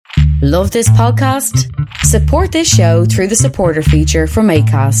Love this podcast? Support this show through the supporter feature from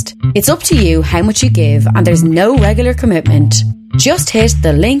Acast. It's up to you how much you give and there's no regular commitment. Just hit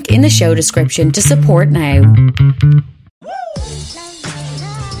the link in the show description to support now.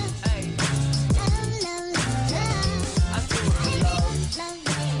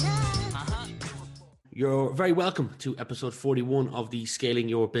 You're very welcome to episode 41 of the Scaling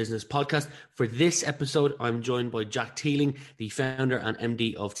Your Business podcast. For this episode, I'm joined by Jack Teeling, the founder and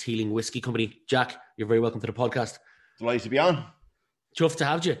MD of Teeling Whiskey Company. Jack, you're very welcome to the podcast. Delighted to be on. Tough to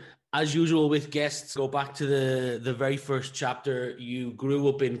have you. As usual with guests, go back to the very first chapter. You grew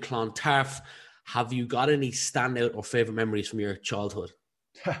up in Clontarf. Have you got any standout or favourite memories from your childhood?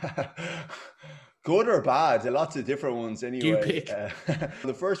 Good or bad? Lots of different ones anyway. You pick.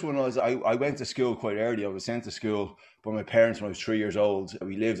 The first one was I went to school quite early. I was sent to school by my parents when I was 3 years old.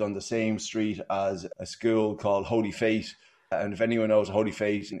 We lived on the same street as a school called Holy Faith. And if anyone knows Holy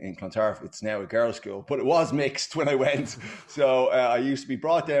Faith in Clontarf, it's now a girls' school. But it was mixed when I went. So I used to be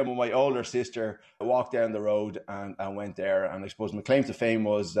brought down with my older sister. I walked down the road and went there. And I suppose my claim to fame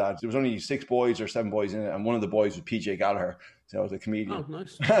was that there was only 6 boys or 7 boys in it. And one of the boys was PJ Gallagher. So I was a comedian. Oh,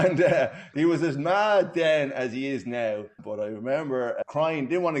 nice. And he was as mad then as he is now. But I remember crying,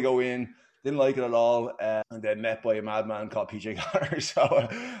 didn't want to go in. Didn't like it at all, and then met by a madman called PJ Gallagher. So,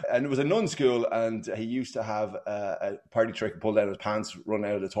 and it was a nun school, and he used to have a party trick, pull down his pants, run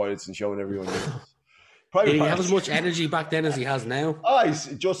out of the toilets, and showing everyone. Did he have as much energy back then as he has now? Oh, he's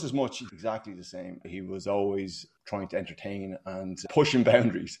just as much, exactly the same. He was always trying to entertain and pushing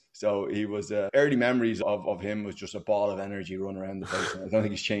boundaries. So he was early memories of him was just a ball of energy running around the place. I don't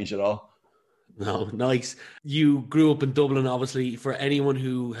think he's changed at all. No, nice. You grew up in Dublin, obviously. For anyone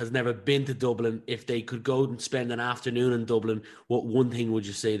who has never been to Dublin, if they could go and spend an afternoon in Dublin, what one thing would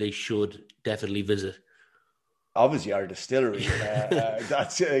you say they should definitely visit? Obviously, our distillery.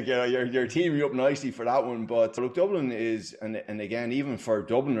 That's you're teaming me up nicely for that one. But look, Dublin is, and again, even for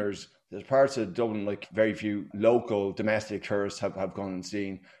Dubliners, there's parts of Dublin like very few local domestic tourists have gone and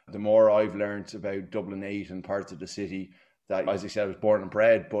seen. The more I've learned about Dublin 8 and parts of the city, that, as I said, I was born and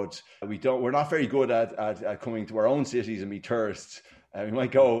bred, but we're not very good at coming to our own cities and be tourists. We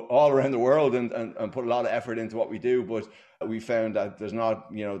might go all around the world and put a lot of effort into what we do, but we found that there's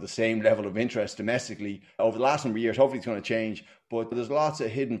not, the same level of interest domestically. Over the last number of years, hopefully it's going to change, but there's lots of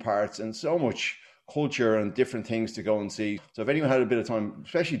hidden parts and so much culture and different things to go and see. So if anyone had a bit of time,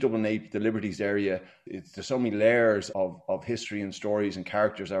 especially Dublin 8, the Liberties area, there's so many layers of history and stories and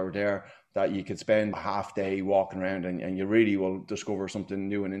characters that are there that you could spend a half day walking around and you really will discover something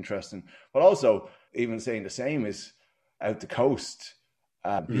new and interesting. But also, even saying the same is out the coast,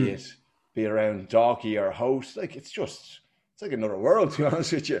 be it around Dalkey or Host, it's like another world, to be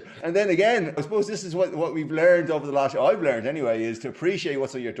honest with you. And then again, I suppose this is what we've learned over the last, I've learned anyway, is to appreciate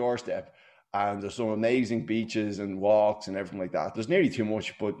what's on your doorstep. And there's some amazing beaches and walks and everything like that. There's nearly too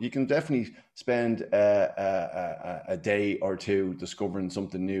much, but you can definitely spend a day or two discovering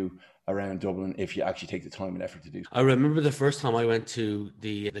something new around Dublin if you actually take the time and effort to do so. I remember the first time I went to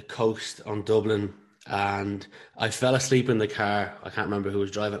the coast on Dublin and I fell asleep in the car. I can't remember who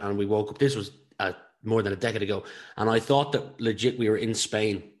was driving, and we woke up. This was more than a decade ago, and I thought that legit we were in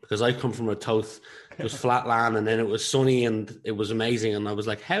Spain because I come from a Toth. It was flat land and then it was sunny and it was amazing, and I was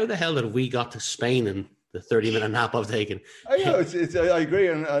like, how the hell did we got to Spain in the 30-minute nap I've taken? I agree,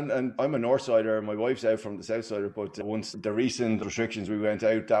 and I'm a north sider and my wife's out from the south sider, but once the recent restrictions, we went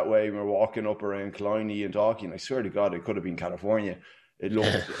out that way. We were walking up around Killiney and Dalkey, and I swear to God it could have been California. It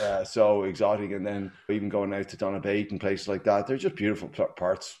looked so exotic. And then even going out to Donabate and places like that, they're just beautiful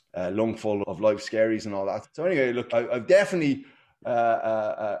parts, lung full of life scaries and all that. So anyway, look, I've definitely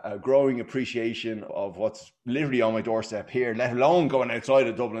a growing appreciation of what's literally on my doorstep here, let alone going outside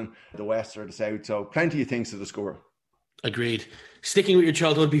of Dublin, the west or the south. So plenty of things to discover. Agreed. Sticking with your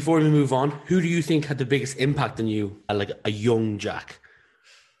childhood, before we move on, who do you think had the biggest impact on you, like a young Jack?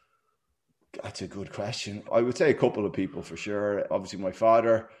 That's a good question. I would say a couple of people for sure. Obviously, my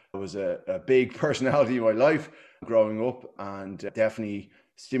father was a big personality in my life growing up, and definitely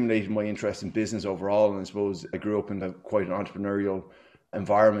stimulated my interest in business overall. And I suppose I grew up in quite an entrepreneurial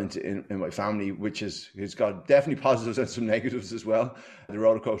environment in my family, which has got definitely positives and some negatives as well. The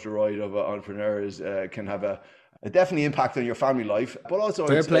roller coaster ride of entrepreneurs can have a definitely impact on your family life, but also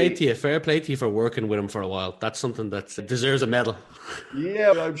fair play to you for working with him for a while. That's something that deserves a medal.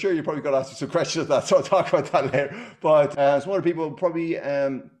 Yeah, I'm sure you probably got asked some questions of that, so I'll talk about that later. But some other people, probably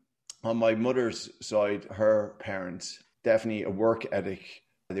on my mother's side, her parents, definitely a work ethic.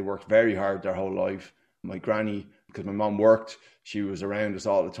 They worked very hard their whole life. My granny, because my mom worked, she was around us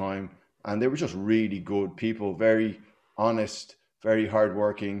all the time, and they were just really good people, very honest, very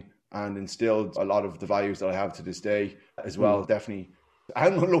hardworking, and instilled a lot of the values that I have to this day as well. Definitely.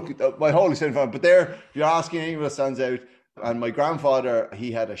 And look, my Holy Saint fan, but there, if you're asking anyone that stands out, and my grandfather,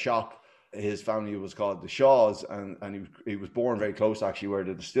 he had a shop. His family was called the Shaws, and he was born very close actually where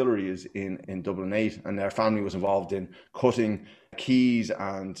the distillery is in Dublin 8, and their family was involved in cutting keys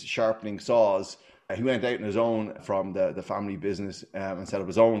and sharpening saws. He went out on his own from the family business and set up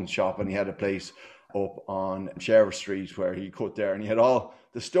his own shop, and he had a place up on Sheriff Street where he cut there, and he had all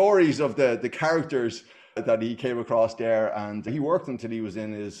the stories of the characters that he came across there, and he worked until he was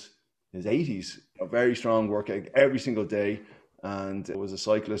in his 80s. A very strong work every single day, and was a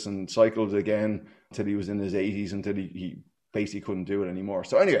cyclist and cycled again until he was in his 80s, until he basically couldn't do it anymore.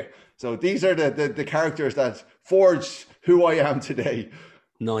 So anyway, so these are the characters that forged who I am today.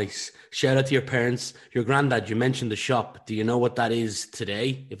 Nice. Shout out to your parents. Your granddad, you mentioned the shop. Do you know what that is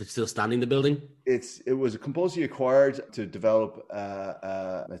today, if it's still standing, the building? It was compulsory acquired to develop,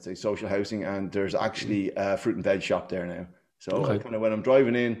 let's say, social housing, and there's actually a fruit and veg shop there now. So okay. Kind of when I'm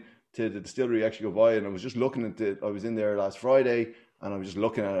driving in to the distillery, I actually go by, and I was just looking at I was in there last Friday, and I was just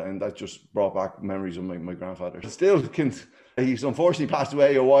looking at it, and that just brought back memories of my grandfather. Still, he's unfortunately passed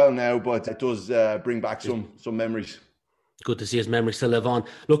away a while now, but it does bring back some memories. Good to see his memories still live on.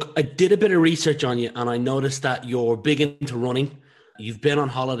 Look, I did a bit of research on you, and I noticed that you're big into running. You've been on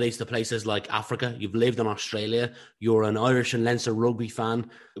holidays to places like Africa. You've lived in Australia. You're an Irish and Leinster rugby fan.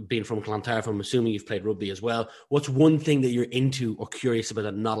 Being from Clontarf, I'm assuming you've played rugby as well. What's one thing that you're into or curious about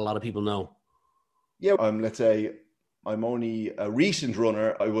that not a lot of people know? Yeah, let's say I'm only a recent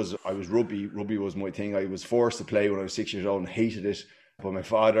runner. I was rugby. Rugby was my thing. I was forced to play when I was 6 years old and hated it by my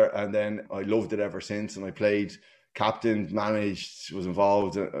father. And then I loved it ever since. And I played, captained, managed, was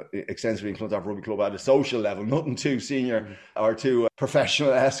involved extensively in Clontarf Rugby Club at a social level, nothing too senior or too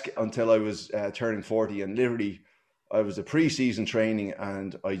professional-esque until I was turning 40. And literally, I was a pre-season training,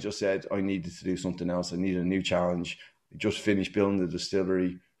 and I just said I needed to do something else. I needed a new challenge. I just finished building the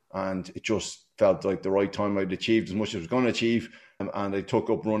distillery, and it just felt like the right time. I'd achieved as much as I was going to achieve, and I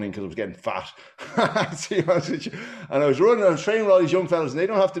took up running because I was getting fat. And I was training with all these young fellas, and they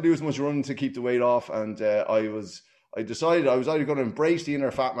don't have to do as much running to keep the weight off. And I decided I was either going to embrace the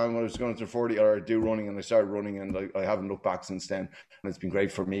inner fat man when I was going to 40 or do running, and I started running, and I haven't looked back since then. And it's been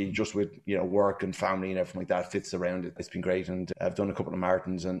great for me, just with work and family and everything like that fits around it. It's been great, and I've done a couple of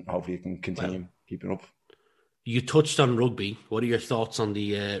marathons, and hopefully I can continue keeping up. You touched on rugby. What are your thoughts on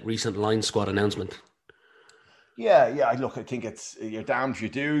the recent Lions squad announcement? Yeah. Look, I think it's you're damned if you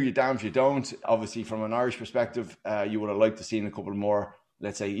do, you're damned if you don't. Obviously, from an Irish perspective, you would have liked to seen a couple more,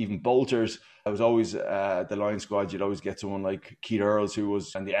 let's say, even bolters. I was always the Lions squad. You'd always get someone like Keith Earls, who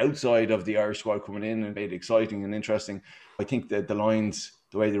was on the outside of the Irish squad coming in and made it exciting and interesting. I think that the Lions,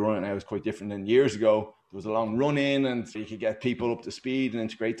 the way they run it now, is quite different than years ago. There was a long run in, and you could get people up to speed and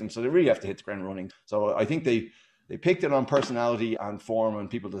integrate them. So they really have to hit the ground running. So I think they picked it on personality and form and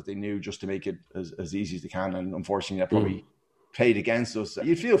people that they knew, just to make it as easy as they can. And unfortunately, that probably played against us.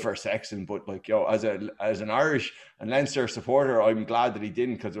 You'd feel for Sexton, but as an Irish and Leinster supporter, I'm glad that he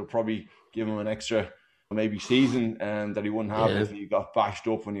didn't, because it would probably give him an extra maybe season that he wouldn't have if he got bashed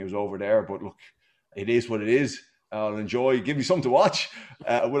up when he was over there. But look, it is what it is. I'll enjoy, give me something to watch.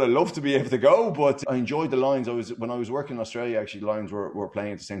 I would have loved to be able to go, but I enjoyed the Lions. When I was working in Australia, actually, the Lions were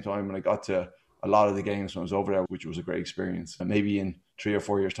playing at the same time, and I got to a lot of the games when I was over there, which was a great experience. And maybe in 3 or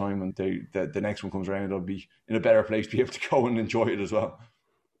 4 years' time, when the next one comes around, I'll be in a better place to be able to go and enjoy it as well.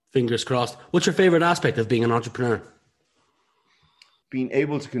 Fingers crossed. What's your favourite aspect of being an entrepreneur? Being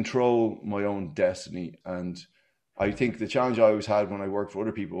able to control my own destiny. And I think the challenge I always had when I worked for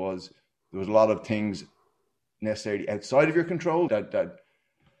other people was there was a lot of things necessarily outside of your control that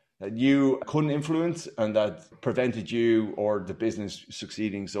you couldn't influence, and that prevented you or the business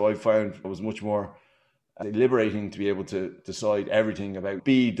succeeding. So I found it was much more liberating to be able to decide everything about,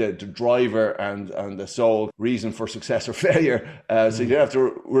 be the driver and the sole reason for success or failure. So you don't have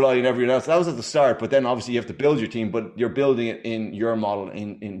to rely on everyone else. That was at the start, but then obviously you have to build your team, but you're building it in your model,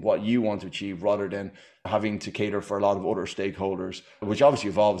 in what you want to achieve, rather than having to cater for a lot of other stakeholders, which obviously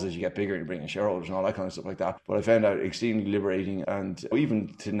evolves as you get bigger and you bring in shareholders and all that kind of stuff like that. But I found that extremely liberating, and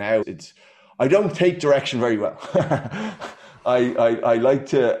even to now, I don't take direction very well. I like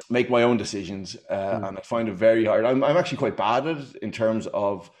to make my own decisions, and I find it very hard. I'm actually quite bad at it in terms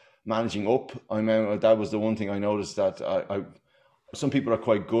of managing up. That was the one thing I noticed, that some people are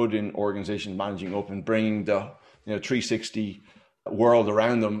quite good in organizations managing up and bringing the 360 world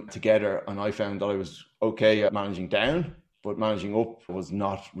around them together, and I found that I was okay at managing down. but managing up was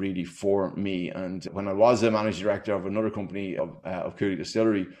not really for me. And when I was a managing director of another company of Cooley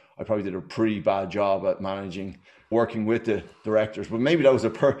Distillery, I probably did a pretty bad job at working with the directors. But maybe that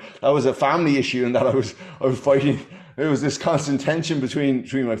was a family issue, and that I was fighting. It was this constant tension between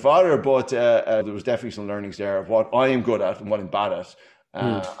my father. But there was definitely some learnings there of what I am good at and what I'm bad at.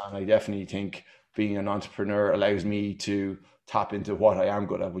 And I definitely think being an entrepreneur allows me to tap into what I am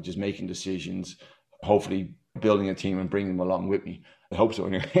good at, which is making decisions, hopefully building a team and bringing them along with me. I hope so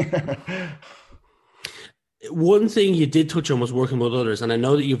anyway. One thing you did touch on was working with others, and I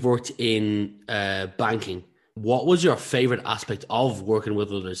know that you've worked in banking. What was your favorite aspect of working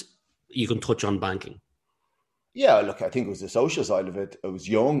with others? You can touch on banking. Yeah, look, I think it was the social side of it. I was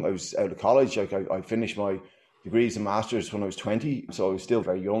young. I was out of college. I finished my degrees and masters when I was 20, so I was still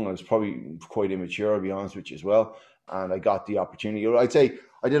very young. I was probably quite immature, I'll be honest with you as well. And I got the opportunity. I'd say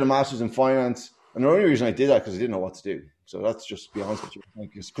I did a master's in finance, and the only reason I did that because I didn't know what to do. So that's just, to be honest with you, I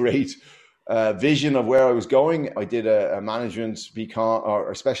think it's great vision of where I was going. I did a management BCom or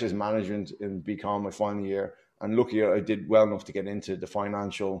a specialist management in BCom my final year, and luckily I did well enough to get into the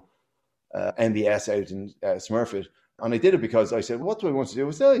financial MBS out in Smurfit. And I did it because I said, what do I want to do?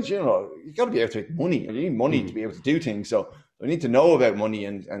 I said, you got to be able to make money. You need money to be able to do things. So I need to know about money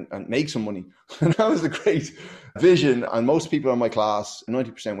and make some money. And that was a great vision. And most people in my class,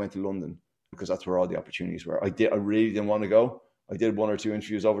 90% went to London because that's where all the opportunities were. I really didn't want to go. I did 1 or 2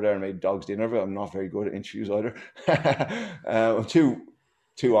 interviews over there and made dog's dinner of it. I'm not very good at interviews either. I'm too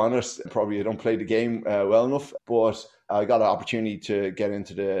honest. Probably I don't play the game well enough. But I got an opportunity to get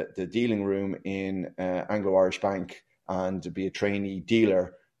into the dealing room in Anglo-Irish Bank and to be a trainee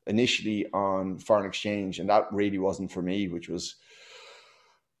dealer initially on foreign exchange. And that really wasn't for me, which was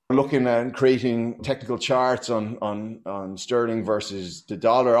looking at creating technical charts on sterling versus the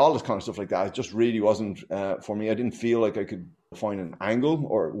dollar, all this kind of stuff like that. It just really wasn't for me. I didn't feel like I could find an angle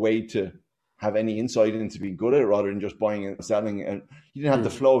or way to have any insight into being good at it rather than just buying and selling. And you didn't have the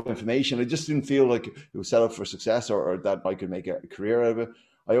flow of information. I just didn't feel like it was set up for success or that I could make a career out of it.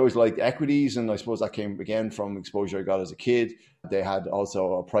 I always liked equities, and I suppose that came again from exposure I got as a kid. They had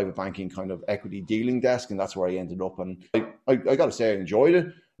also a private banking kind of equity dealing desk, and that's where I ended up. And I got to say I enjoyed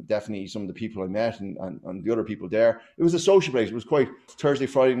it. Definitely some of the people I met and the other people there. It was a social place. It was quite Thursday,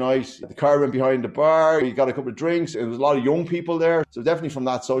 Friday night. The car went behind the bar. You got a couple of drinks. There was a lot of young people there. So definitely from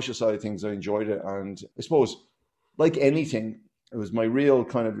that social side of things, I enjoyed it. And I suppose, like anything, it was my real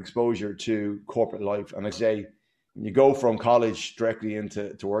kind of exposure to corporate life. And I say, when you go from college directly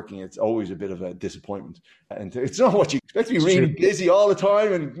into working, it's always a bit of a disappointment. And it's not what you expect to be really busy all the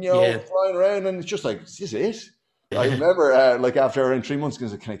time and, flying around. And it's just like, is this it? I remember, after around 3 months, I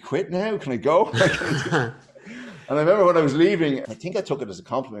was like, can I quit now? Can I go? And I remember when I was leaving, I think I took it as a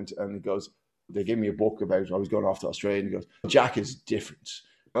compliment. And he goes, they gave me a book about, I was going off to Australia, and he goes, Jack is different.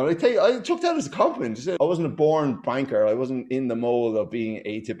 And I took that as a compliment. He said, I wasn't a born banker. I wasn't in the mold of being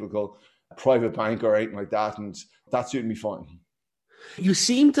atypical private banker or anything like that. And that suited me fine. You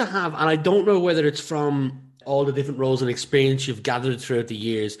seem to have, and I don't know whether it's from all the different roles and experience you've gathered throughout the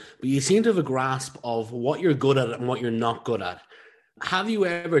years, but you seem to have a grasp of what you're good at and what you're not good at. Have you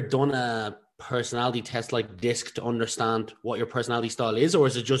ever done a personality test like DISC to understand what your personality style is? Or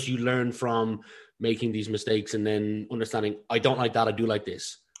is it just you learn from making these mistakes and then understanding, I don't like that, I do like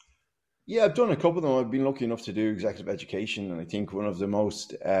this? Yeah, I've done a couple of them. I've been lucky enough to do executive education. And I think one of the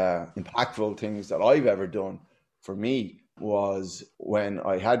most impactful things that I've ever done for me was when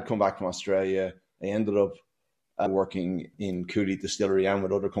I had come back from Australia. I ended up working in Cooley Distillery and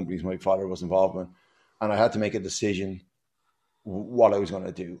with other companies my father was involved in. And I had to make a decision what I was going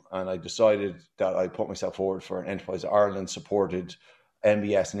to do. And I decided that I put myself forward for an Enterprise Ireland supported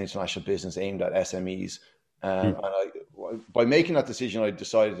MBS and international business aimed at SMEs. And by making that decision, I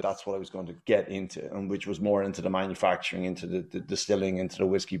decided that's what I was going to get into, and which was more into the manufacturing, into the distilling, into the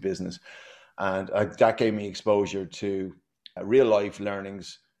whiskey business. And that gave me exposure to real life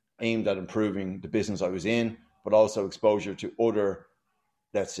learnings aimed at improving the business I was in, but also exposure to other,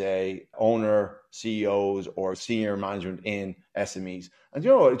 let's say, owner, CEOs, or senior management in SMEs. And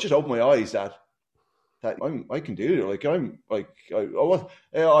it just opened my eyes that I can do it.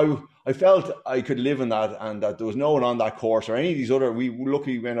 I felt I could live in that, and that there was no one on that course or any of these other. We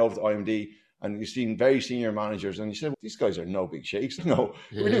luckily went over to IMD, and you've seen very senior managers, and you said, well, these guys are no big shakes. No,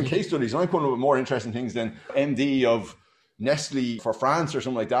 we're doing case studies, and I'm coming up with more interesting things than MD of Nestle for France or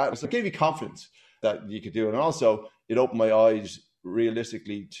something like that. So it gave me confidence that you could do it. And also it opened my eyes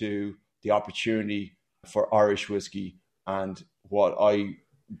realistically to the opportunity for Irish whiskey and what I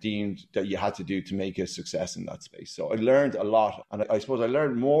deemed that you had to do to make a success in that space. So I learned a lot. And I suppose I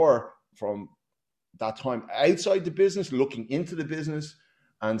learned more from that time outside the business, looking into the business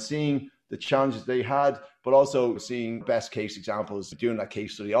and seeing the challenges they had, but also seeing best case examples, doing that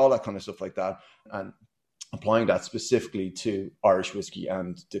case study, all that kind of stuff like that, and applying that specifically to Irish whiskey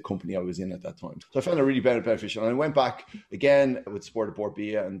and the company I was in at that time. So I found it really beneficial. And I went back again with Sport Aboard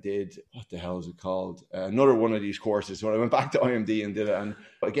BIA and did, what the hell is it called? Another one of these courses. So I went back to IMD and did it. And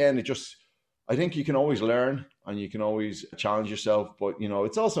again, I think you can always learn and you can always challenge yourself, but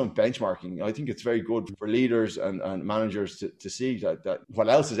it's also benchmarking. I think it's very good for leaders and managers to see that what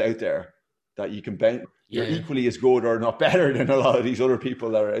else is out there that you can you're equally as good or not better than a lot of these other people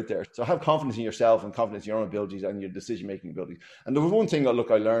that are out there. So have confidence in yourself and confidence in your own abilities and your decision-making abilities. And the one thing I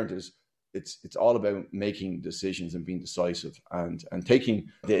learned is it's all about making decisions and being decisive and taking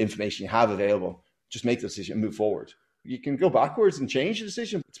the information you have available, just make the decision and move forward. You can go backwards and change the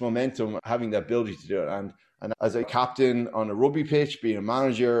decision. It's momentum, having the ability to do it. And as a captain on a rugby pitch, being a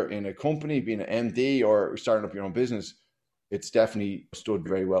manager in a company, being an MD or starting up your own business, it's definitely stood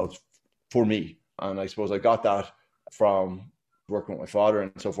very well for me. And I suppose I got that from working with my father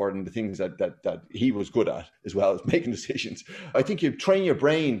and so forth, and the things that he was good at, as well as making decisions. I think you train your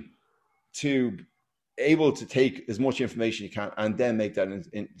brain to able to take as much information you can and then make that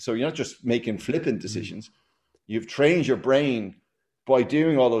so you're not just making flippant decisions. You've trained your brain by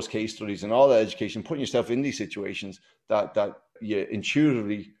doing all those case studies and all that education, putting yourself in these situations that you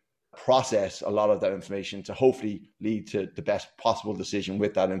intuitively process a lot of that information to hopefully lead to the best possible decision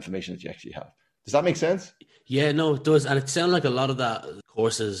with that information that you actually have. Does that make sense? Yeah, no, it does. And it sounds like a lot of that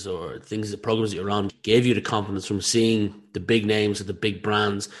courses or things, the programs that you're on gave you the confidence from seeing the big names of the big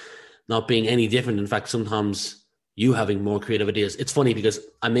brands not being any different. In fact, sometimes you having more creative ideas. It's funny because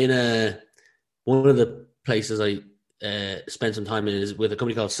I'm in one of the places I spent some time in is with a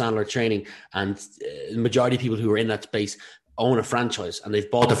company called Sandler Training, and the majority of people who are in that space own a franchise, and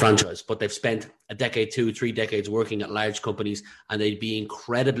they've bought the franchise, but they've spent a decade, 2-3 decades working at large companies, and they'd be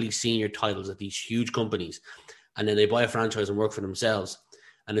incredibly senior titles at these huge companies, and then they buy a franchise and work for themselves.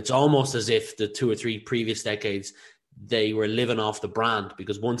 And it's almost as if the 2 or 3 previous decades they were living off the brand,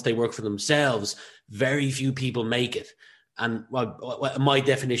 because once they work for themselves, very few people make it. And my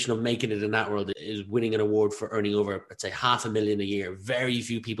definition of making it in that world is winning an award for earning over, let's say, $500,000 a year. Very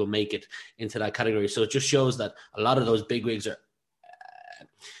few people make it into that category. So it just shows that a lot of those bigwigs are,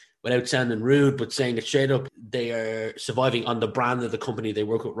 without sounding rude, but saying it straight up, they are surviving on the brand of the company they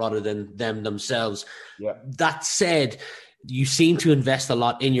work with rather than them themselves. Yeah. That said, you seem to invest a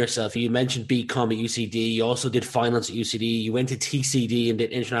lot in yourself. You mentioned BCom at UCD. You also did finance at UCD. You went to TCD and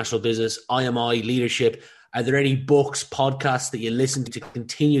did international business, IMI, leadership. Are there any books, podcasts that you listen to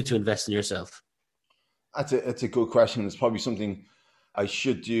continue to invest in yourself? That's a good question. It's probably something I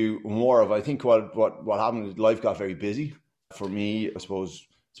should do more of. I think what happened is life got very busy for me. I suppose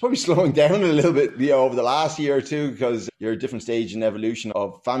it's probably slowing down a little bit, over the last year or two, because you're at a different stage in evolution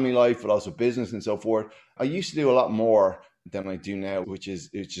of family life, but also business and so forth. I used to do a lot more than I do now, which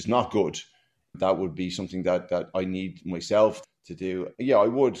is not good. That would be something that I need myself to do. Yeah, I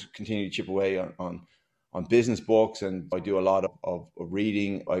would continue to chip away on business books, and I do a lot of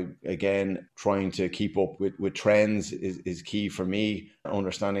reading. Again, trying to keep up with trends is key for me.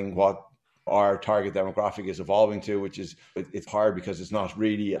 Understanding what our target demographic is evolving to, which is, it's hard because it's not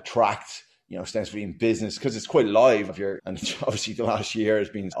really tracked, ostensibly in business, because it's quite live. And obviously the last year has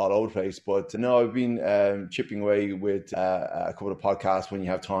been all over the place. But no, I've been chipping away with a couple of podcasts when you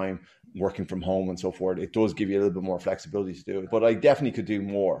have time, working from home and so forth. It does give you a little bit more flexibility to do it, but I definitely could do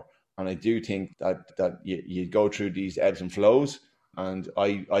more. And I do think that you go through these ebbs and flows. And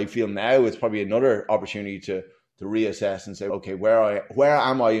I feel now it's probably another opportunity to reassess and say, okay, where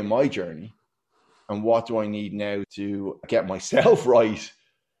am I in my journey? And what do I need now to get myself right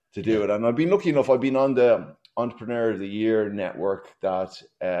to do it? And I've been lucky enough, I've been on the Entrepreneur of the Year network that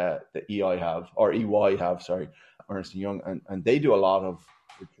the EY have, Ernst & Young. And they do a lot of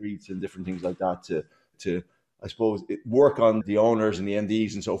retreats and different things like that to I suppose, work on the owners and the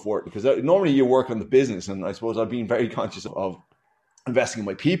MDs and so forth, because normally you work on the business. And I suppose I've been very conscious of investing in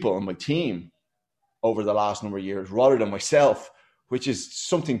my people and my team over the last number of years rather than myself, which is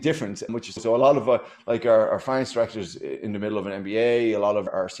something different. So a lot of our finance directors in the middle of an MBA, a lot of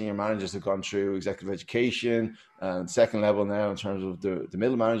our senior managers have gone through executive education and second level now in terms of the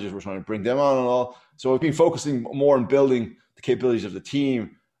middle managers. We're trying to bring them on and all. So I've been focusing more on building the capabilities of the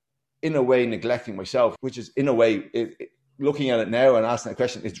team, in a way neglecting myself, which is in a way, looking at it now and asking that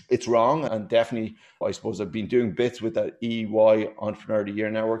question, it's wrong. And definitely, I suppose I've been doing bits with that EY Entrepreneur of the Year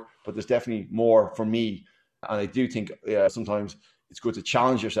network, but there's definitely more for me. And I do think sometimes it's good to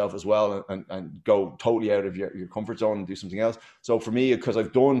challenge yourself as well and go totally out of your comfort zone and do something else. So for me, because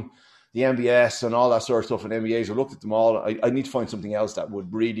I've done the MBS and all that sort of stuff and MBAs. I looked at them all. I need to find something else that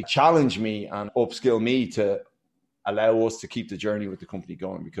would really challenge me and upskill me to allow us to keep the journey with the company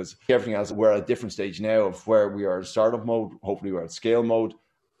going, because everything else, we're at a different stage now of where we are in startup mode. Hopefully we're at scale mode,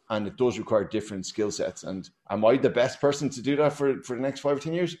 and it does require different skill sets. And am I the best person to do that for the next 5 or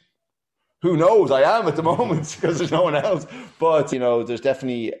 10 years? Who knows? I am at the moment because there's no one else. But, you know, there's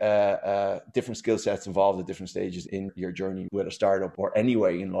definitely different skill sets involved at different stages in your journey with a startup or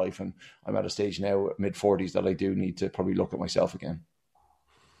anyway in life. And I'm at a stage now, mid-40s, that I do need to probably look at myself again.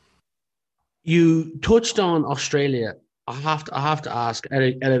 You touched on Australia. I have to ask, out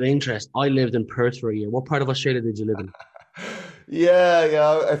of interest, I lived in Perth for a year. What part of Australia did you live in?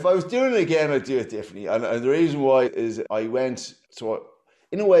 Yeah. If I was doing it again, I'd do it differently. And the reason why is I went, so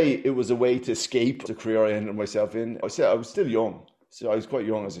in a way, it was a way to escape the career I ended myself in. I was still young. So I was quite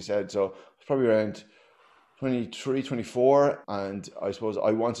young, as I said. So I was probably around 23, 24. And I suppose I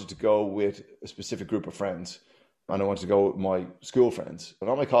wanted to go with a specific group of friends. And I wanted to go with my school friends, but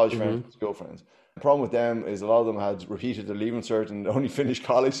not my college friends, but school friends. The problem with them is a lot of them had repeated their leaving cert and only finished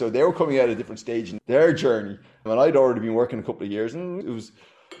college, so they were coming at a different stage in their journey. And I'd already been working a couple of years, and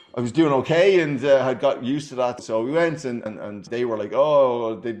I was doing okay and had got used to that. So we went and they were like,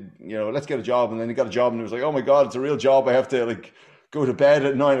 oh, let's get a job. And then they got a job, and it was like, oh my God, it's a real job. I have to go to bed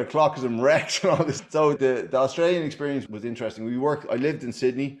at 9 o'clock because I'm wrecked and all this. So the Australian experience was interesting. I lived in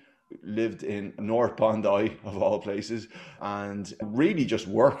Sydney. Lived in North Bondi, of all places, and really just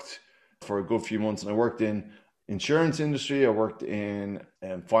worked for a good few months. And I worked in insurance industry, I worked in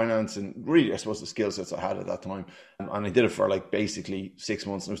finance, and really, I suppose, the skill sets I had at that time. And I did it for basically 6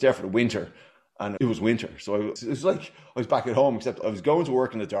 months. And I was there for the winter, and it was winter. So it was like I was back at home, except I was going to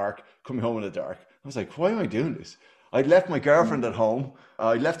work in the dark, coming home in the dark. I was like, why am I doing this? I'd left my girlfriend at home.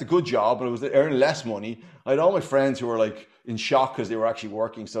 I left a good job, but I was earning less money. I had all my friends who were in shock because they were actually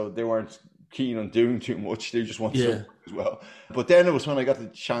working, so they weren't keen on doing too much. They just wanted to work as well. But then it was when I got the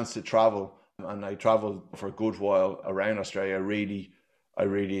chance to travel, and I traveled for a good while around Australia. I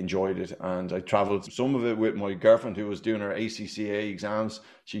really enjoyed it, and I traveled some of it with my girlfriend who was doing her ACCA exams.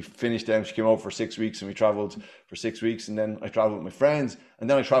 She finished them. She came over for 6 weeks, and we traveled for 6 weeks, and then I traveled with my friends, and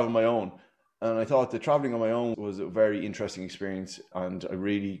then I traveled on my own. And I thought that traveling on my own was a very interesting experience, and I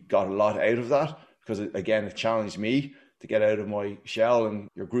really got a lot out of that because, it challenged me to get out of my shell and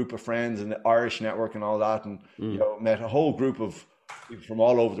your group of friends and the Irish network and all that. And, met a whole group of people from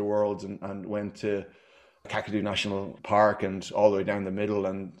all over the world and went to Kakadu National Park and all the way down the middle.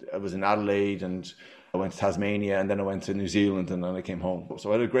 And I was in Adelaide, and I went to Tasmania, and then I went to New Zealand, and then I came home. So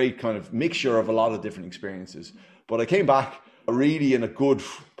I had a great kind of mixture of a lot of different experiences. But I came back really in a good,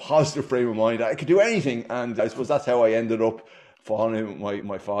 positive frame of mind. I could do anything. And I suppose that's how I ended up falling in with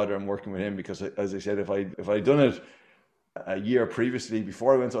my father and working with him, because, as I said, if I'd done it a year previously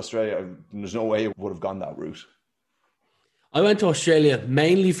before I went to Australia, there's no way I would have gone that route. I went to Australia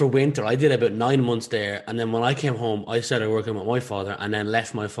mainly for winter. I did about 9 months there. And then when I came home, I started working with my father and then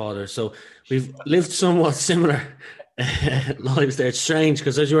left my father. So we've lived somewhat similar lives there. It's strange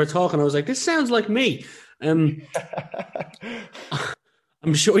because as you were talking, I was like, this sounds like me. I'm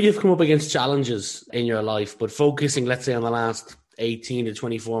sure you've come up against challenges in your life, but focusing, let's say, on the last 18 to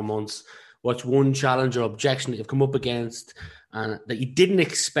 24 months, what's one challenge or objection that you've come up against and that you didn't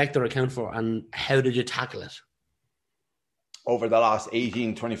expect or account for, and how did you tackle it? Over the last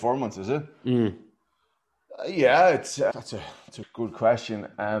 18, 24 months, is it? Yeah, that's a good question.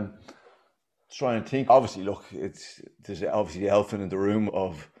 Trying to think. Obviously, look, there's obviously the elephant in the room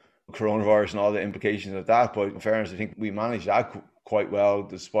of coronavirus and all the implications of that. But in fairness, I think we managed that quite well,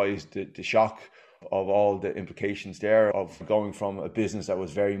 despite the shock of all the implications there of going from a business that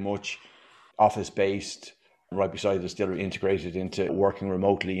was very much office-based, right beside the distillery, integrated into working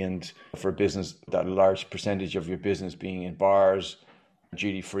remotely, and for a business that a large percentage of your business being in bars,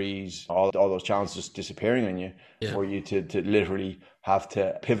 duty-frees, all those challenges just disappearing on you, for you to literally have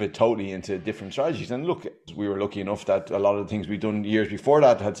to pivot totally into different strategies. And look, we were lucky enough that a lot of the things we'd done years before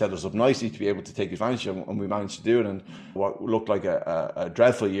that had set us up nicely to be able to take advantage of, and we managed to do it. And what looked like a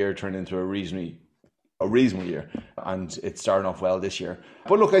dreadful year turned into a reasonable year, and it's starting off well this year.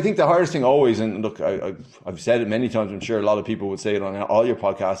 But look, I think the hardest thing always, and look, I've said it many times, I'm sure a lot of people would say it on all your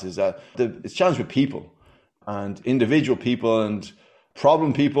podcasts, is that it's challenge with people, and individual people, and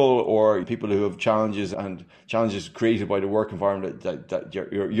problem people, or people who have challenges created by the work environment that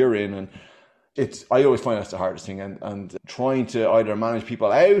you're in. And I always find that's the hardest thing, and trying to either manage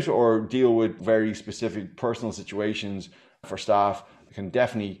people out or deal with very specific personal situations for staff can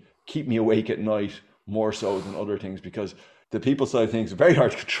definitely keep me awake at night more so than other things, because the people side of things are very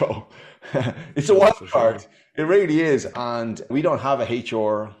hard to control. It's a wild card. It really is. And we don't have a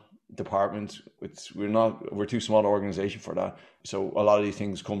HR department. We're too small an organization for that. So a lot of these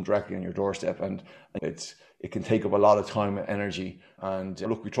things come directly on your doorstep, and it can take up a lot of time and energy. And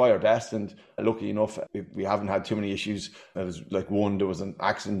look, we try our best, and lucky enough, we haven't had too many issues. There was an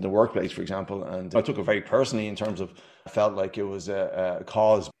accident in the workplace, for example, and I took it very personally in terms of I felt like it was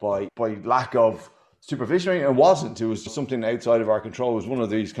caused by lack of supervision. It wasn't. It was something outside of our control. It was one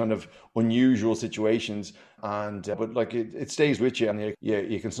of these kind of unusual situations, and but like it stays with you, and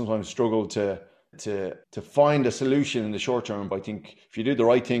you can sometimes struggle to find a solution in the short term. But I think if you do the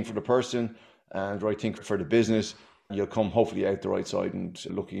right thing for the person and the right thing for the business, you'll come hopefully out the right side. And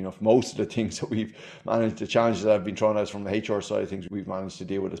lucky enough, most of the things that we've managed, the challenges that have been thrown at us from the HR side of things, we've managed to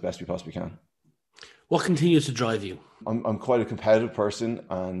deal with as best we possibly can. What continues to drive you? I'm quite a competitive person,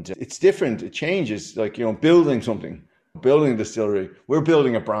 and it's different. It changes. Like, building something, building a distillery, we're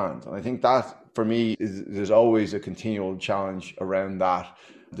building a brand. And I think that for me there's always a continual challenge around that.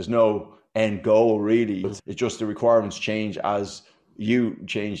 There's no end goal really. It's just the requirements change as you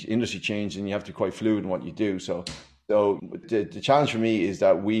change, the industry change, and you have to be quite fluid in what you do. So the challenge for me is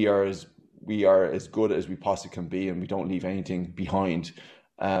that we are as good as we possibly can be, and we don't leave anything behind.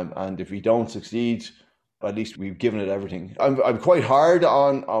 And if we don't succeed, at least we've given it everything. I'm quite hard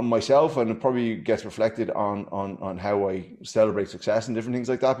on myself, and it probably gets reflected on how I celebrate success and different things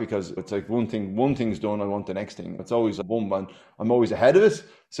like that, because it's like one thing's done, I want the next thing. It's always a boom, and I'm always ahead of it.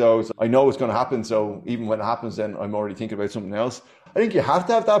 So I know it's going to happen. So even when it happens, then I'm already thinking about something else. I think you have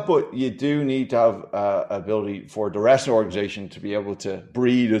to have that, but you do need to have ability for the rest of the organization to be able to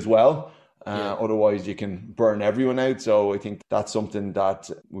breathe as well. Otherwise you can burn everyone out. So I think that's something that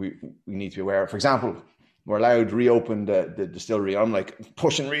we need to be aware of. For example, we're allowed to reopen the distillery. I'm like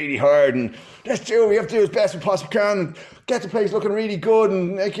pushing really hard, and we have to do as best we possibly can and get the place looking really good,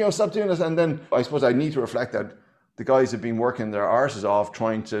 and stop doing this. And then I suppose I need to reflect that the guys have been working their arses off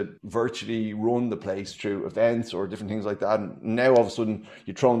trying to virtually run the place through events or different things like that. And now all of a sudden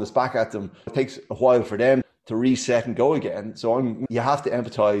you're throwing this back at them. It takes a while for them to reset and go again. So you have to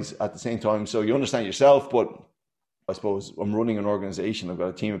empathize at the same time. So you understand yourself, but I suppose I'm running an organization. I've got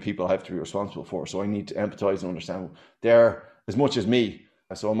a team of people I have to be responsible for. So I need to empathize and understand they're as much as me.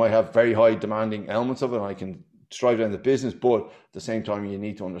 So I might have very high demanding elements of it, and I can strive down the business, but at the same time, you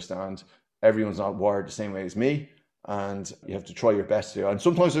need to understand everyone's not wired the same way as me. And you have to try your best to. And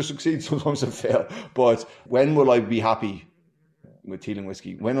sometimes I succeed, sometimes I fail. But when will I be happy with Teeling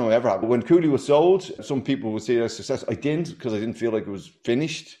Whiskey? When will I ever happy? When Cooley was sold, some people would say that's success. I didn't, because I didn't feel like it was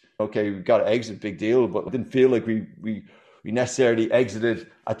finished. Okay, we got to exit, big deal, but I didn't feel like we necessarily exited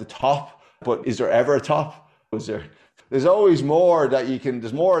at the top. But is there ever a top? There's always more that you can.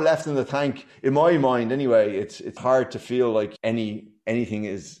 There's more left in the tank, in my mind. Anyway, it's hard to feel like anything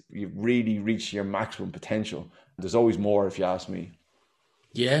is, you've really reached your maximum potential. There's always more, if you ask me.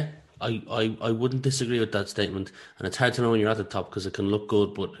 Yeah, I wouldn't disagree with that statement. And it's hard to know when you're at the top, because it can look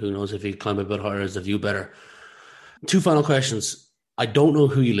good, but who knows if you climb a bit higher, is the view better. 2 final questions. I don't know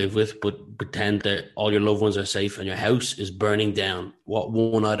who you live with, but pretend that all your loved ones are safe and your house is burning down. What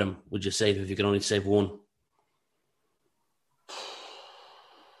one item would you save if you could only save one?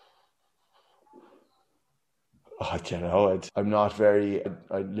 I don't know. I'm not very.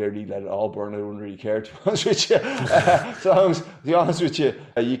 I literally let it all burn. I wouldn't really care, to be honest with you. To be honest with you,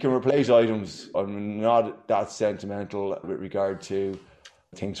 you can replace items. I'm not that sentimental with regard to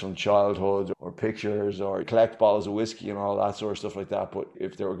things from childhood or pictures, or collect bottles of whiskey and all that sort of stuff like that. But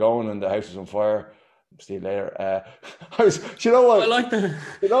if they were going and the house was on fire, see you later. You know what? I like that.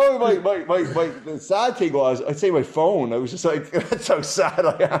 You know, the sad thing was, I'd say my phone. I was just like, that's how sad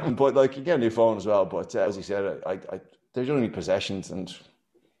I am. But like, you get a new phone as well. But as you said, there's only possessions, and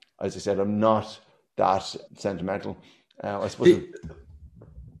as I said, I'm not that sentimental. I suppose. You're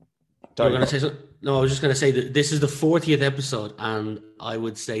going to say something? No, I was just going to say that this is the 40th episode, and I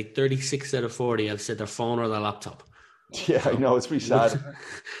would say 36 out of 40 have said their phone or their laptop. Yeah, I know, it's pretty sad.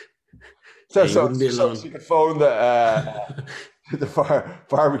 So you can phone the fire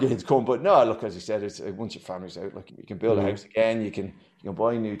brigade's come, but no, look, as you said, it's once your family's out, like, you can build a house again, you can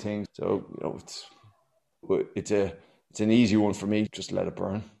buy new things. So it's an easy one for me. Just let it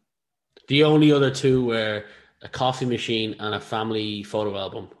burn. The only other two were a coffee machine and a family photo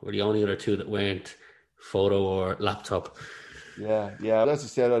album were the only other two that weren't photo or laptop. Yeah. As I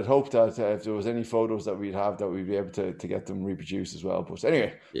said, I'd hope that if there was any photos that we'd have, that we'd be able to get them reproduced as well. But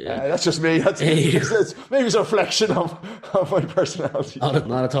anyway, that's just me. Maybe it's a reflection of my personality.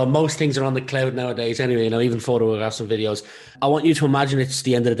 Not at all. Most things are on the cloud nowadays anyway, even photographs and videos. I want you to imagine it's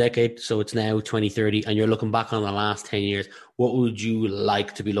the end of the decade, so it's now 2030, and you're looking back on the last 10 years. What would you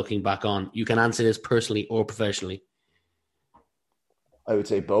like to be looking back on? You can answer this personally or professionally. I would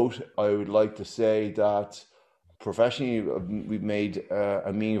say both. I would like to say that professionally, we've made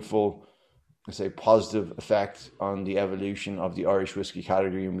a meaningful, I say, positive effect on the evolution of the Irish whiskey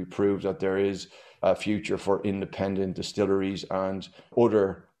category, and we proved that there is a future for independent distilleries and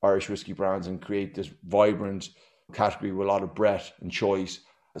other Irish whiskey brands, and create this vibrant category with a lot of breadth and choice,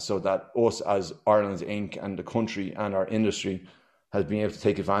 so that us as Ireland's Inc. and the country and our industry has been able to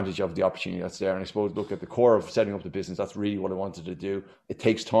take advantage of the opportunity that's there. And I suppose, look, at the core of setting up the business, that's really what I wanted to do. It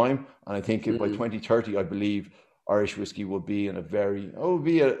takes time, and I think by 2030, I believe Irish whiskey will be in it'll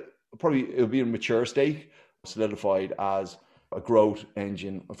be a mature state, solidified as a growth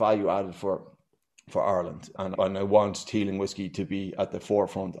engine, a value added for Ireland. And I want Teeling whiskey to be at the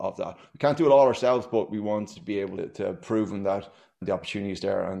forefront of that. We can't do it all ourselves, but we want to be able to prove that the opportunity is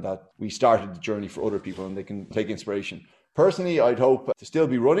there, and that we started the journey for other people and they can take inspiration. Personally, I'd hope to still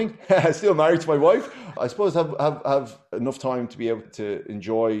be running, still married to my wife. I suppose have enough time to be able to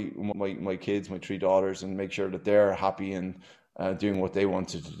enjoy my kids, my 3 daughters, and make sure that they're happy and doing what they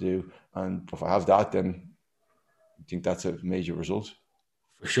wanted to do. And if I have that, then I think that's a major result.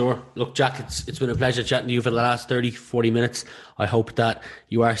 For sure. Look, Jack, it's been a pleasure chatting to you for the last 30, 40 minutes. I hope that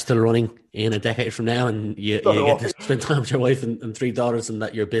you are still running in a decade from now, and you get to spend time with your wife and 3 daughters, and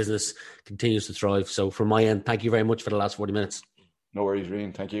that your business continues to thrive. So from my end, thank you very much for the last 40 minutes. No worries,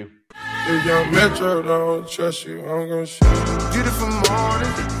 Rian. Thank you. If young Metro don't trust you, I'm going to shoot. Beautiful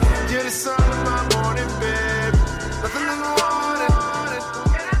morning, you're the sun of my